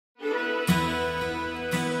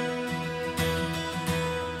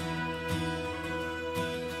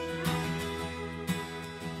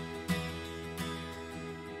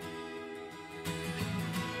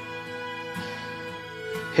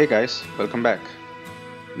Hey guys, welcome back.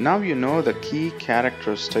 Now you know the key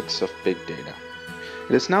characteristics of big data.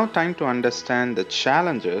 It is now time to understand the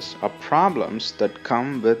challenges or problems that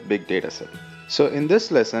come with big data set. So in this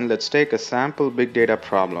lesson, let's take a sample big data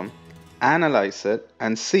problem, analyze it,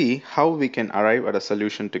 and see how we can arrive at a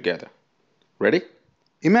solution together. Ready?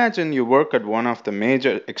 Imagine you work at one of the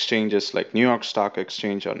major exchanges like New York Stock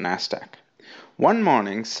Exchange or NASDAQ. One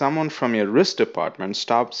morning, someone from your risk department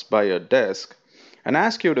stops by your desk and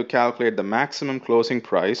asks you to calculate the maximum closing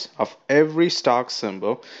price of every stock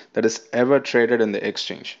symbol that is ever traded in the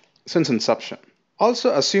exchange since inception.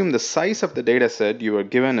 Also assume the size of the dataset you are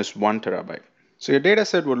given is 1 terabyte. So your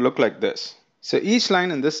dataset would look like this. So each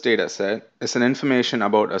line in this dataset is an information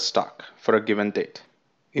about a stock for a given date.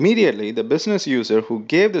 Immediately, the business user who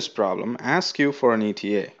gave this problem asks you for an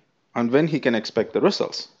ETA on when he can expect the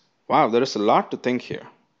results. Wow, there is a lot to think here.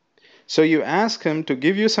 So you ask him to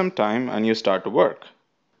give you some time and you start to work.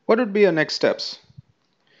 What would be your next steps?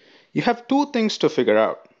 You have two things to figure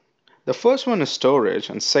out. The first one is storage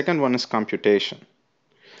and second one is computation.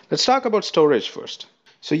 Let's talk about storage first.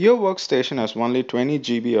 So your workstation has only 20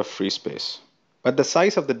 GB of free space, but the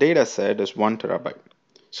size of the data set is 1 terabyte.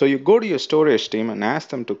 So you go to your storage team and ask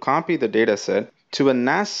them to copy the data set to a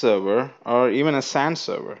NAS server or even a SAN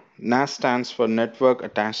server. NAS stands for Network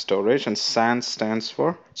Attached Storage and SAN stands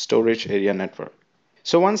for Storage Area Network.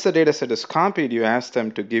 So once the dataset is copied, you ask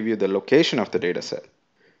them to give you the location of the dataset.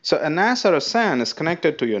 So a NAS or a SAN is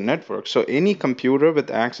connected to your network, so any computer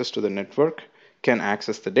with access to the network can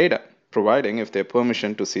access the data, providing if they have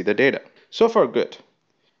permission to see the data. So far good.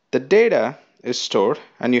 The data is stored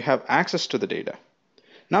and you have access to the data.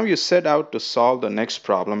 Now you set out to solve the next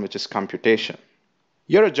problem, which is computation.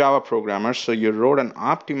 You're a Java programmer, so you wrote an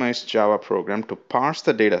optimized Java program to parse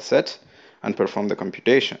the data set and perform the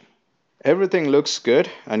computation. Everything looks good,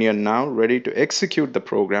 and you're now ready to execute the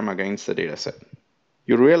program against the data set.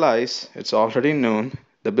 You realize it's already noon.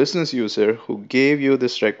 The business user who gave you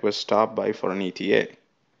this request stopped by for an ETA.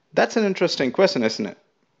 That's an interesting question, isn't it?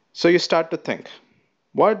 So you start to think,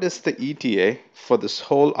 what is the ETA for this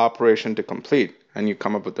whole operation to complete? And you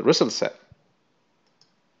come up with the result set.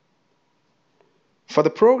 For the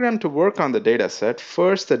program to work on the dataset,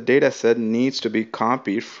 first the dataset needs to be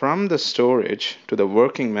copied from the storage to the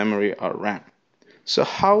working memory or RAM. So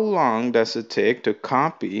how long does it take to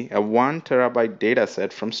copy a 1 terabyte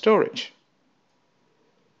dataset from storage?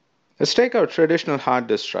 Let's take our traditional hard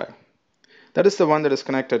disk drive. That is the one that is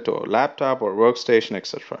connected to a laptop or workstation,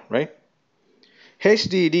 etc., right?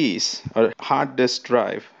 HDDs, or hard disk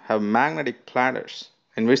drive, have magnetic platters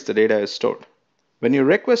in which the data is stored. When you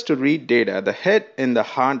request to read data, the head in the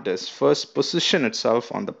hard disk first positions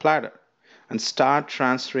itself on the platter and start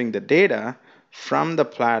transferring the data from the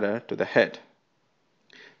platter to the head.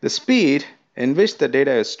 The speed in which the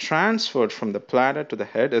data is transferred from the platter to the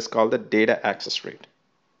head is called the data access rate.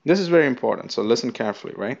 This is very important, so listen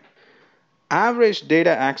carefully, right? Average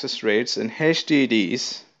data access rates in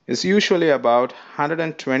HDDs is usually about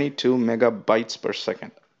 122 megabytes per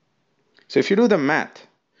second. So if you do the math,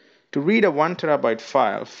 to read a 1 terabyte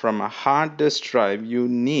file from a hard disk drive, you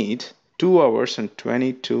need 2 hours and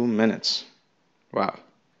 22 minutes. Wow.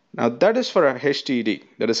 Now that is for a HDD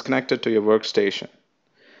that is connected to your workstation.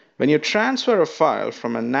 When you transfer a file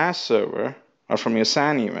from a NAS server or from your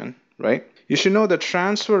SAN even, right, you should know the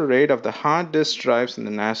transfer rate of the hard disk drives in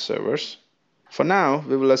the NAS servers. For now,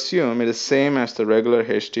 we will assume it is same as the regular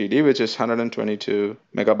HDD, which is 122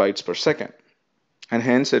 megabytes per second. And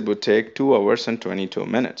hence it would take 2 hours and 22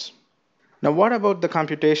 minutes. Now what about the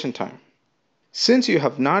computation time? Since you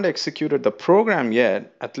have not executed the program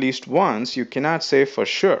yet, at least once, you cannot say for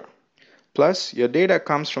sure. Plus, your data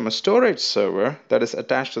comes from a storage server that is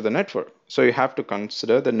attached to the network. So you have to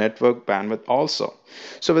consider the network bandwidth also.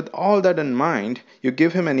 So with all that in mind, you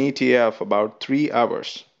give him an ETA of about 3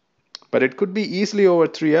 hours. But it could be easily over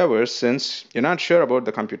 3 hours since you're not sure about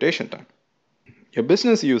the computation time. Your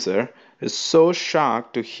business user is so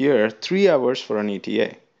shocked to hear 3 hours for an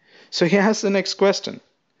ETA. So he asks the next question.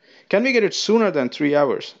 Can we get it sooner than 3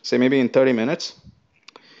 hours? Say maybe in 30 minutes?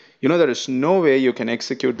 You know there is no way you can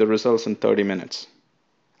execute the results in 30 minutes.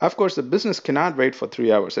 Of course, the business cannot wait for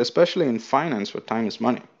 3 hours, especially in finance where time is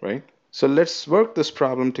money, right? So let's work this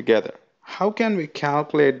problem together. How can we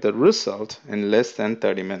calculate the result in less than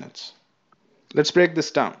 30 minutes? Let's break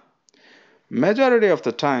this down. Majority of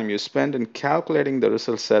the time you spend in calculating the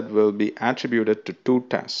result set will be attributed to two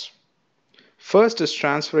tasks. First is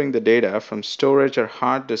transferring the data from storage or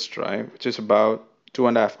hard disk drive, which is about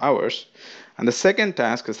 2.5 hours. And the second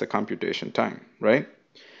task is the computation time, right?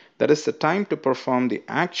 That is the time to perform the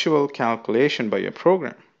actual calculation by your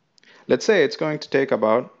program. Let's say it's going to take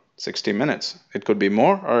about 60 minutes. It could be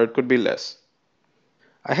more or it could be less.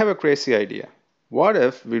 I have a crazy idea. What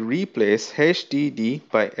if we replace HDD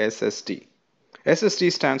by SSD?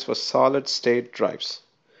 SSD stands for solid state drives.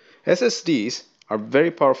 SSDs are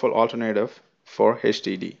very powerful alternative for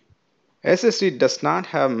HDD. SSD does not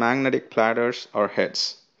have magnetic platters or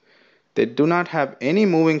heads. They do not have any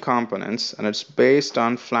moving components and it's based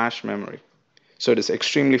on flash memory. So it is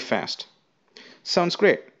extremely fast. Sounds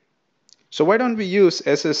great. So why don't we use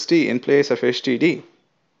SSD in place of HDD?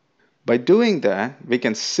 By doing that, we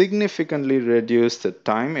can significantly reduce the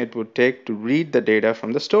time it would take to read the data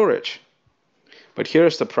from the storage. But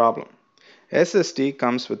here's the problem. SSD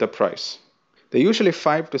comes with a price. They're usually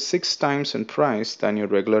 5 to 6 times in price than your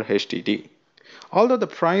regular HDD. Although the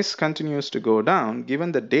price continues to go down,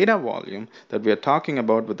 given the data volume that we are talking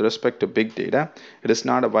about with respect to big data, it is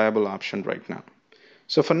not a viable option right now.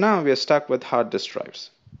 So for now, we are stuck with hard disk drives.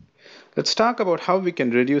 Let's talk about how we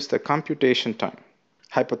can reduce the computation time.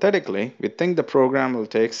 Hypothetically, we think the program will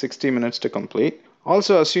take 60 minutes to complete.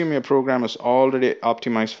 Also assume your program is already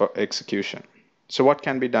optimized for execution. So what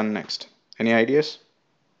can be done next? Any ideas?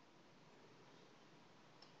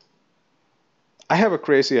 I have a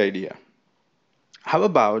crazy idea. How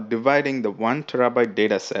about dividing the 1 terabyte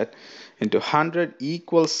dataset into 100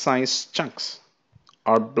 equal sized chunks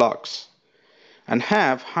or blocks and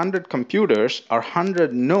have 100 computers or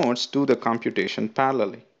 100 nodes do the computation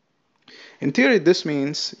parallelly? In theory, this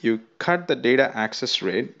means you cut the data access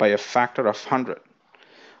rate by a factor of 100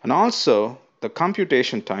 and also the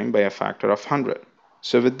computation time by a factor of 100.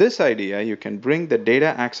 So with this idea, you can bring the data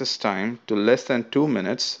access time to less than 2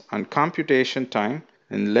 minutes and computation time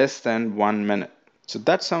in less than 1 minute. So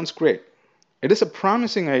that sounds great. It is a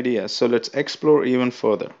promising idea, so let's explore even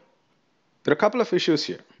further. There are a couple of issues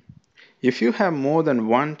here. If you have more than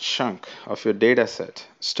one chunk of your data set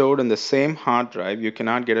stored in the same hard drive, you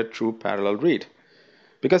cannot get a true parallel read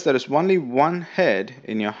because there is only one head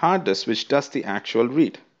in your hard disk which does the actual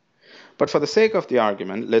read. But for the sake of the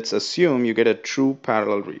argument, let's assume you get a true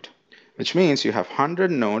parallel read, which means you have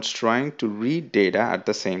 100 nodes trying to read data at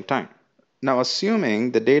the same time. Now,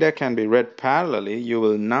 assuming the data can be read parallelly, you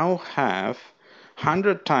will now have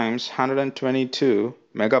 100 times 122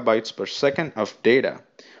 megabytes per second of data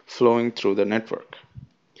flowing through the network.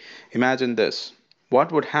 Imagine this.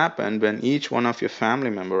 What would happen when each one of your family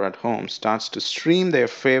member at home starts to stream their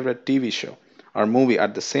favorite TV show or movie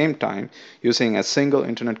at the same time using a single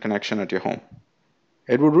internet connection at your home?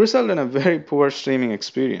 It would result in a very poor streaming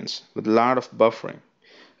experience with a lot of buffering.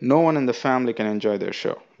 No one in the family can enjoy their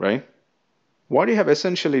show, right? What you have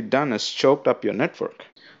essentially done is choked up your network.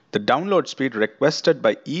 The download speed requested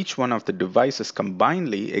by each one of the devices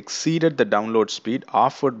combinedly exceeded the download speed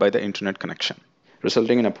offered by the internet connection,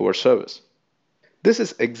 resulting in a poor service. This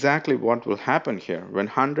is exactly what will happen here when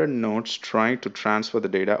 100 nodes try to transfer the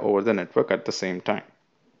data over the network at the same time.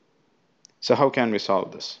 So how can we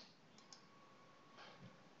solve this?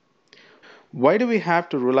 Why do we have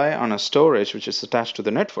to rely on a storage which is attached to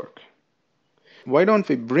the network? Why don't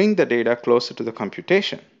we bring the data closer to the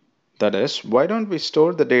computation? That is, why don't we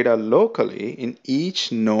store the data locally in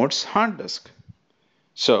each node's hard disk?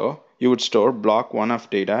 So you would store block 1 of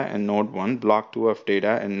data in node 1, block 2 of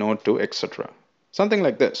data in node 2, etc. Something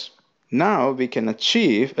like this. Now we can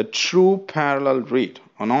achieve a true parallel read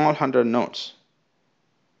on all 100 nodes.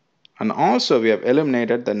 And also we have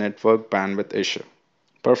eliminated the network bandwidth issue.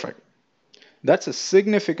 Perfect. That's a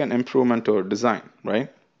significant improvement to our design,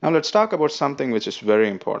 right? Now let's talk about something which is very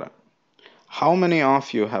important. How many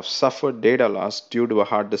of you have suffered data loss due to a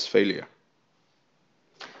hard disk failure?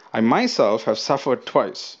 I myself have suffered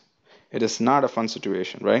twice. It is not a fun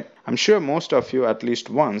situation, right? I'm sure most of you at least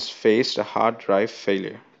once faced a hard drive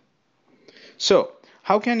failure. So,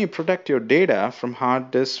 how can you protect your data from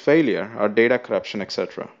hard disk failure or data corruption,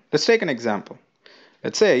 etc.? Let's take an example.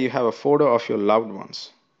 Let's say you have a photo of your loved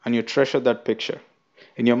ones and you treasure that picture.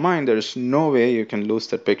 In your mind, there is no way you can lose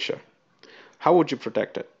that picture. How would you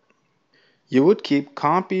protect it? You would keep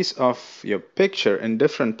copies of your picture in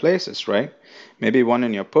different places, right? Maybe one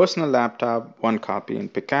in your personal laptop, one copy in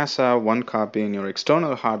Picasa, one copy in your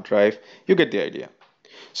external hard drive. You get the idea.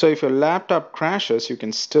 So if your laptop crashes, you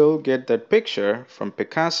can still get that picture from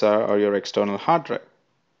Picasa or your external hard drive.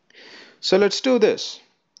 So let's do this.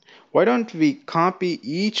 Why don't we copy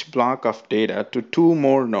each block of data to 2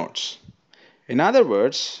 more nodes? In other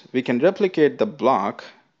words, we can replicate the block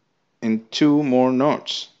in 2 more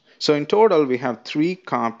nodes. So in total, we have 3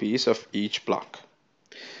 copies of each block.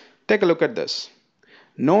 Take a look at this.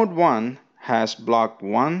 Node 1 has block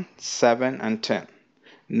 1, 7, and 10.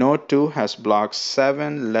 Node 2 has blocks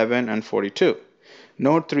 7, 11, and 42.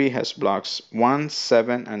 Node 3 has blocks 1,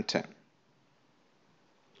 7, and 10.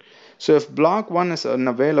 So if block 1 is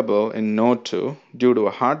unavailable in node 2 due to a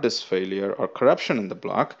hard disk failure or corruption in the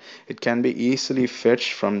block, it can be easily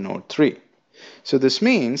fetched from node 3. So this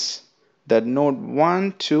means that node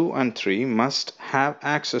 1, 2, and 3 must have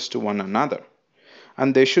access to one another,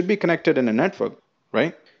 and they should be connected in a network,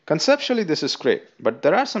 right? Conceptually, this is great, but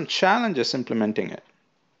there are some challenges implementing it.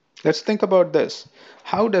 Let's think about this.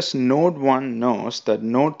 How does node 1 knows that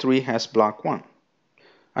node 3 has block 1?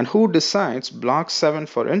 And who decides block 7,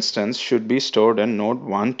 for instance, should be stored in node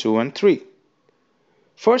 1, 2, and 3?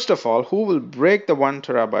 First of all, who will break the 1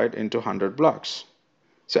 terabyte into 100 blocks?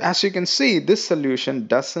 So as you can see, this solution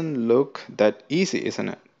doesn't look that easy, isn't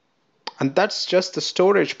it? And that's just the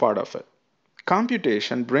storage part of it.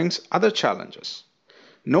 Computation brings other challenges.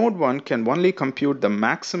 Node 1 can only compute the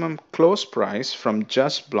maximum close price from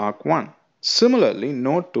just block 1. Similarly,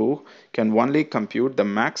 node 2 can only compute the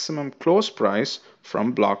maximum close price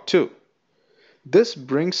from block 2. This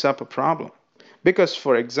brings up a problem because,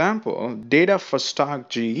 for example, data for stock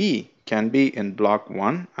GE can be in block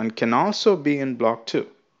 1 and can also be in block 2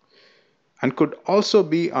 and could also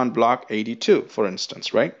be on block 82, for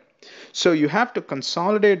instance, right? So you have to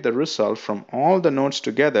consolidate the result from all the nodes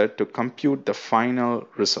together to compute the final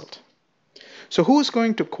result. So who's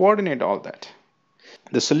going to coordinate all that?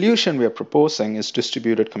 The solution we are proposing is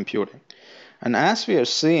distributed computing. And as we are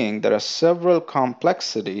seeing, there are several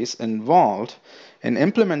complexities involved in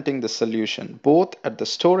implementing the solution, both at the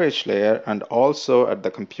storage layer and also at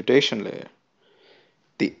the computation layer.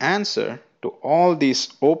 The answer to all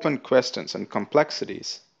these open questions and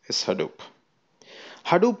complexities is Hadoop.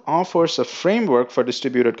 Hadoop offers a framework for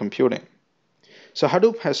distributed computing. So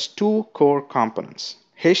Hadoop has two core components,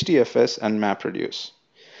 HDFS and MapReduce.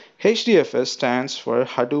 HDFS stands for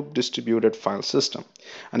Hadoop Distributed File System,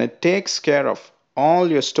 and it takes care of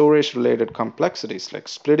all your storage-related complexities like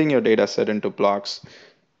splitting your dataset into blocks,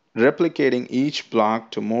 replicating each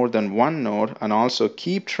block to more than one node, and also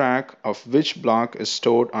keep track of which block is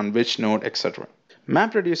stored on which node, etc.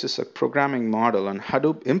 MapReduce is a programming model, and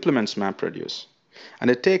Hadoop implements MapReduce,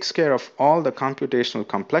 and it takes care of all the computational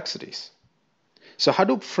complexities. So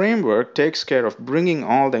Hadoop framework takes care of bringing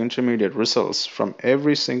all the intermediate results from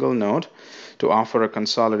every single node to offer a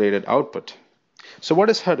consolidated output. So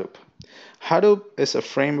what is Hadoop? Hadoop is a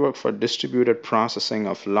framework for distributed processing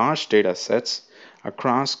of large data sets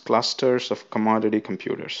across clusters of commodity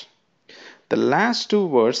computers. The last two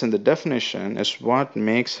words in the definition is what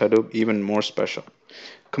makes Hadoop even more special.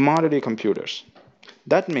 Commodity computers.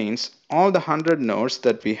 That means all the 100 nodes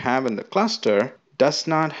that we have in the cluster does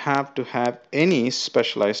not have to have any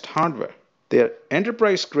specialized hardware. They are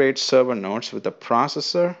enterprise-grade server nodes with a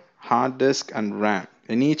processor, hard disk, and RAM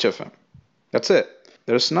in each of them. That's it.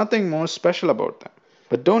 There is nothing more special about them.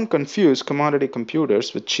 But don't confuse commodity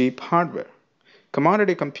computers with cheap hardware.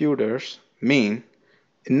 Commodity computers mean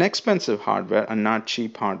inexpensive hardware and not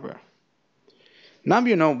cheap hardware. Now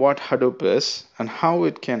you know what Hadoop is and how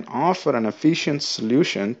it can offer an efficient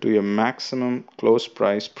solution to your maximum close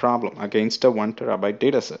price problem against a 1 terabyte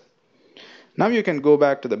dataset. Now you can go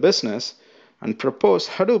back to the business and propose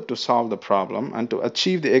Hadoop to solve the problem and to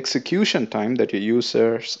achieve the execution time that your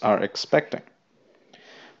users are expecting.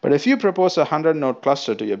 But if you propose a 100-node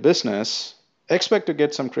cluster to your business, expect to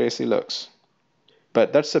get some crazy looks.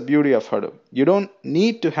 But that's the beauty of Hadoop. You don't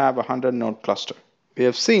need to have a 100-node cluster. We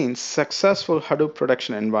have seen successful Hadoop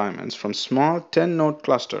production environments from small 10-node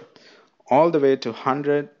cluster all the way to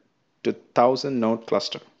 100 to 1000-node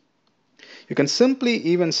cluster. You can simply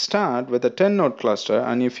even start with a 10-node cluster,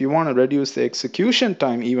 and if you want to reduce the execution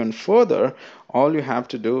time even further, all you have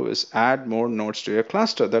to do is add more nodes to your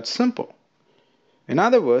cluster. That's simple. In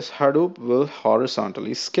other words, Hadoop will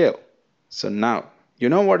horizontally scale. So now, you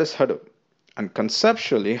know what is Hadoop, and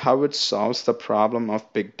conceptually how it solves the problem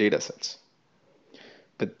of big datasets.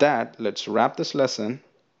 With that, let's wrap this lesson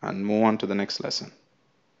and move on to the next lesson.